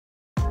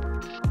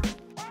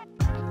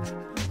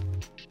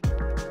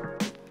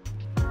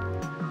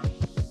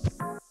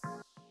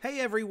Hey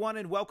everyone,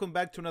 and welcome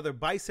back to another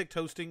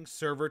BisectHosting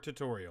server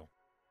tutorial.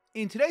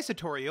 In today's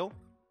tutorial,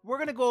 we're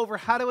going to go over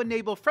how to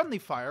enable friendly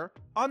fire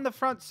on the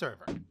front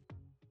server.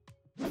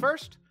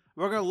 First,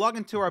 we're going to log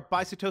into our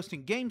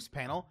BisectHosting Games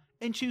panel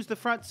and choose the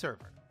front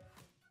server.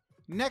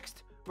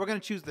 Next, we're going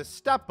to choose the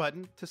Stop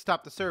button to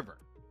stop the server.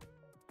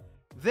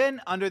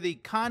 Then, under the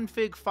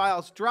Config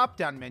Files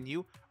drop-down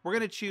menu, we're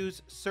going to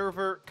choose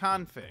Server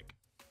Config.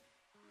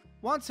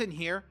 Once in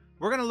here,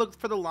 we're going to look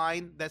for the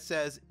line that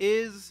says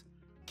is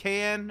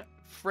can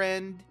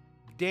friend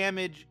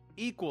damage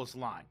equals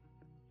line.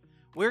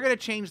 We're going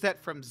to change that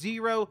from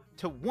 0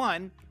 to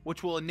 1,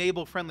 which will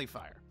enable friendly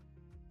fire.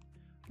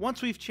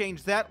 Once we've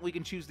changed that, we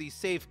can choose the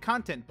Save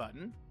Content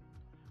button.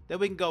 Then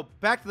we can go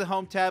back to the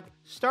Home tab,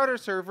 start our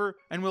server,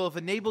 and we'll have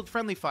enabled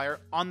friendly fire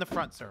on the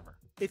front server.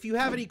 If you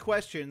have any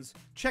questions,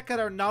 check out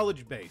our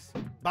knowledge base,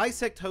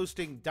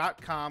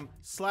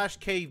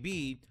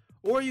 bisecthosting.com/KB,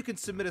 or you can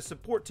submit a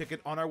support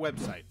ticket on our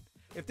website.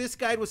 If this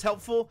guide was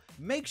helpful,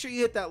 make sure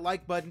you hit that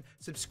like button,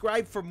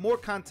 subscribe for more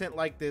content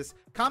like this,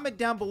 comment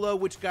down below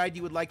which guide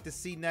you would like to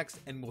see next,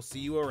 and we'll see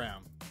you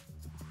around.